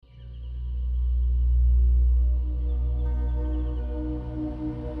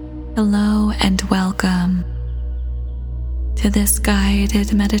Hello and welcome to this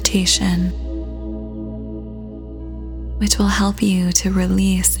guided meditation, which will help you to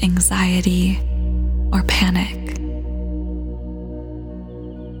release anxiety or panic.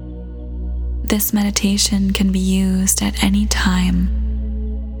 This meditation can be used at any time,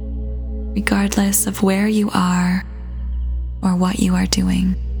 regardless of where you are or what you are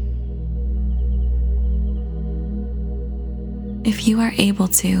doing. If you are able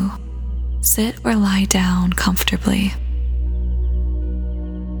to, sit or lie down comfortably.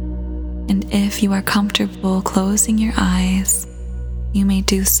 And if you are comfortable closing your eyes, you may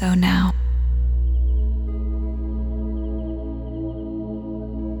do so now.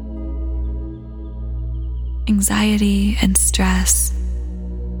 Anxiety and stress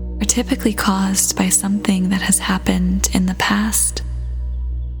are typically caused by something that has happened in the past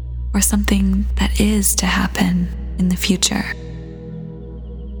or something that is to happen in the future.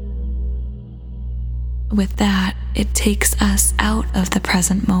 With that, it takes us out of the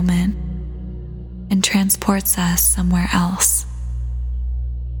present moment and transports us somewhere else.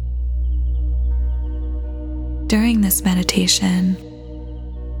 During this meditation,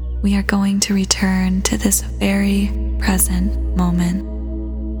 we are going to return to this very present moment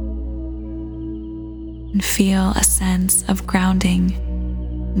and feel a sense of grounding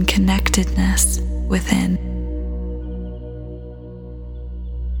and connectedness within.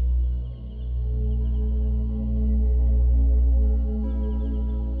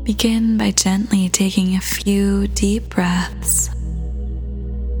 Begin by gently taking a few deep breaths,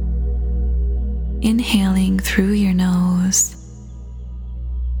 inhaling through your nose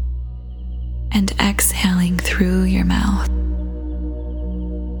and exhaling through your mouth.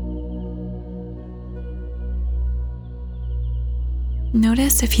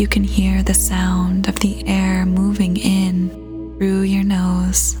 Notice if you can hear the sound of the air moving in through your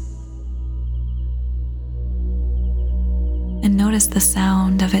nose, and notice the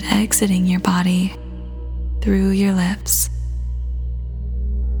sound of it exiting your body through your lips.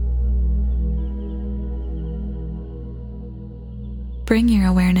 Bring your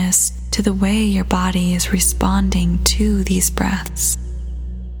awareness to the way your body is responding to these breaths.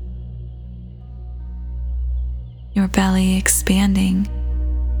 Your belly expanding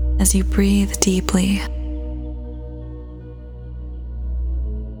as you breathe deeply,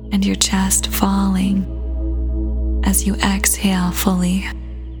 and your chest falling as you exhale fully.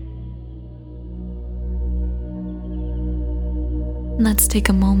 Let's take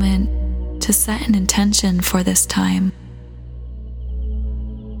a moment to set an intention for this time,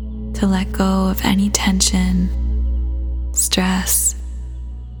 to let go of any tension, stress,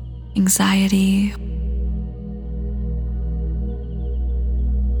 anxiety,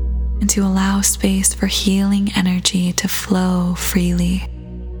 and to allow space for healing energy to flow freely.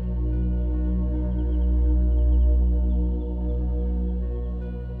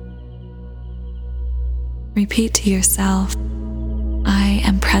 Repeat to yourself, I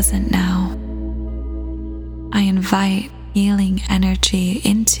am present now. I invite healing energy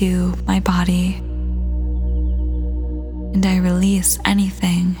into my body, and I release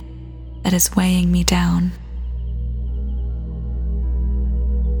anything that is weighing me down.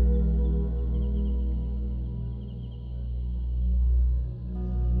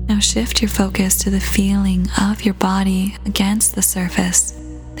 Now shift your focus to the feeling of your body against the surface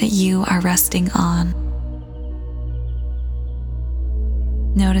that you are resting on.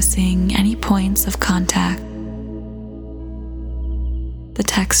 Noticing any points of contact, the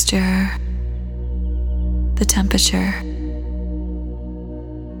texture, the temperature.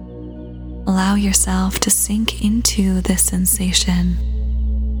 Allow yourself to sink into this sensation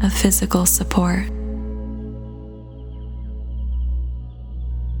of physical support.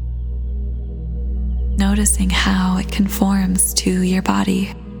 Noticing how it conforms to your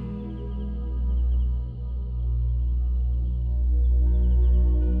body.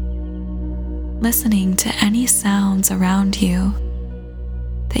 Listening to any sounds around you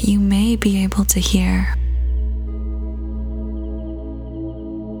that you may be able to hear.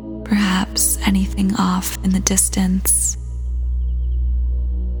 Perhaps anything off in the distance,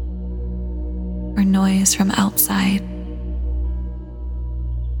 or noise from outside.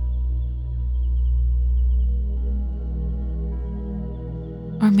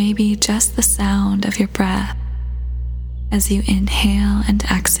 Or maybe just the sound of your breath as you inhale and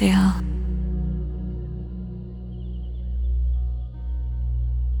exhale.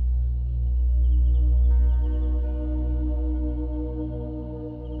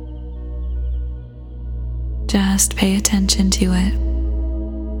 Just pay attention to it.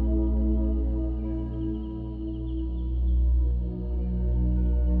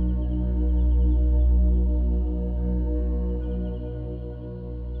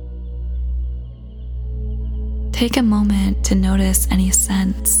 Take a moment to notice any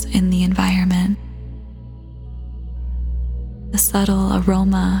scents in the environment, the subtle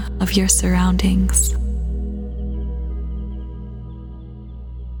aroma of your surroundings.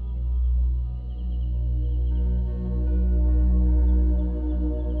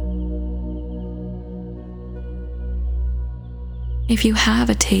 If you have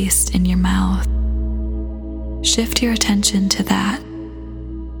a taste in your mouth, shift your attention to that.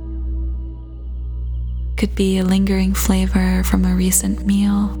 Could be a lingering flavor from a recent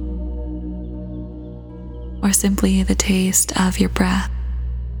meal, or simply the taste of your breath.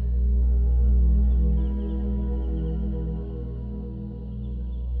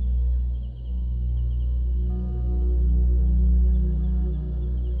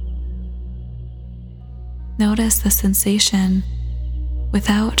 Notice the sensation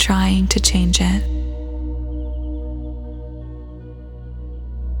without trying to change it.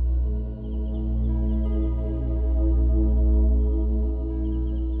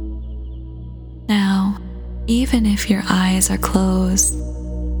 Now, even if your eyes are closed,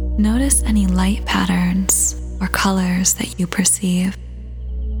 notice any light patterns or colors that you perceive.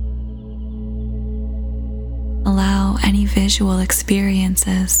 Allow any visual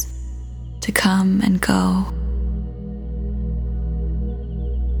experiences to come and go.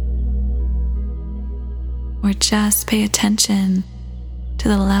 Or just pay attention to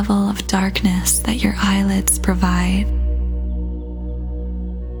the level of darkness that your eyelids provide.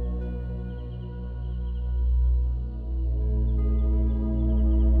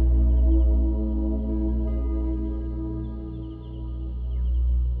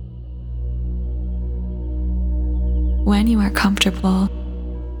 When you are comfortable,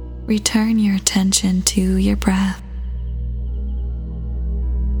 return your attention to your breath,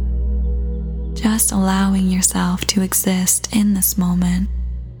 just allowing yourself to exist in this moment.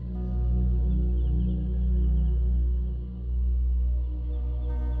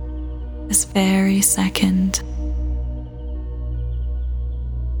 This very second,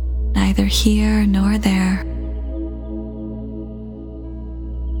 neither here nor there.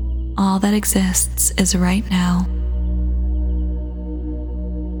 All that exists is right now.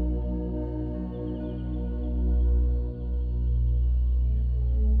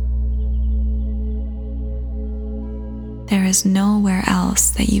 There is nowhere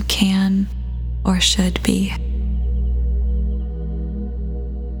else that you can or should be.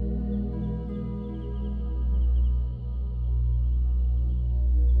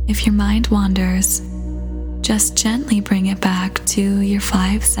 If your mind wanders, just gently bring it back to your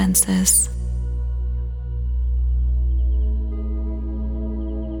 5 senses.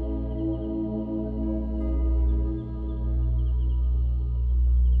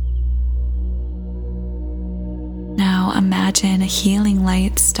 Imagine a healing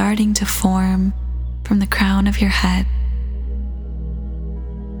light starting to form from the crown of your head,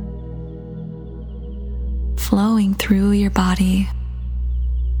 flowing through your body,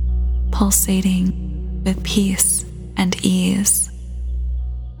 pulsating with peace and ease.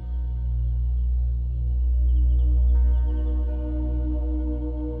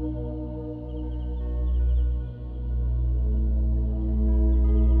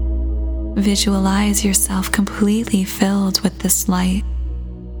 Visualize yourself completely filled with this light,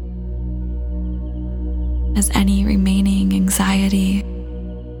 as any remaining anxiety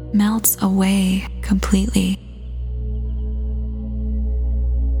melts away completely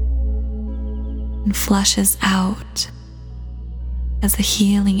and flushes out as the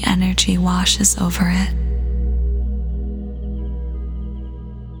healing energy washes over it.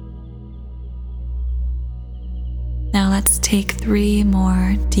 Now let's take 3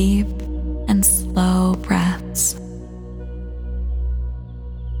 more deep and slow breaths,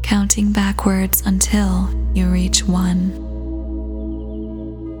 counting backwards until you reach 1.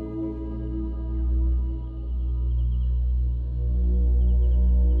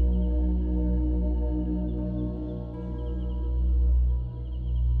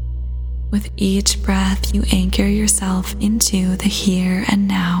 With each breath, you anchor yourself into the here and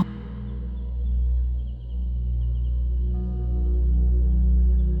now.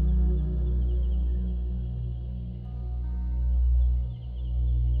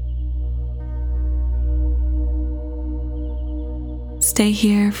 Stay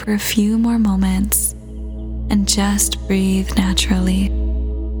here for a few more moments and just breathe naturally,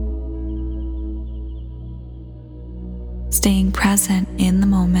 staying present in the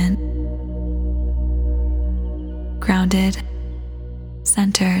moment, grounded,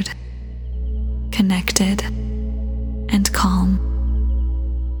 centered, connected, and calm.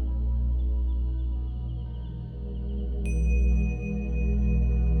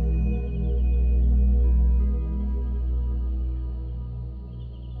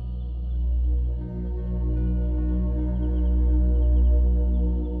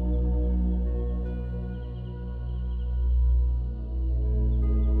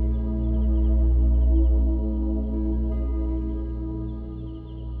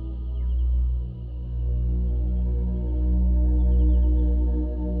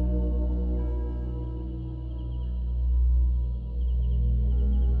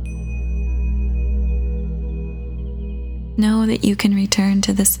 Know that you can return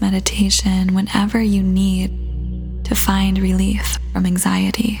to this meditation whenever you need to find relief from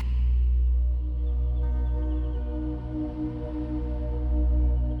anxiety.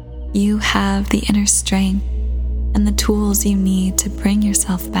 You have the inner strength and the tools you need to bring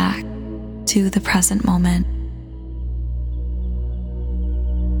yourself back to the present moment,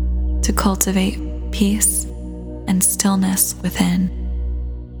 to cultivate peace and stillness within.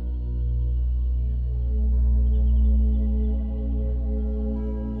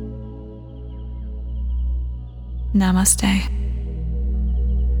 Namaste.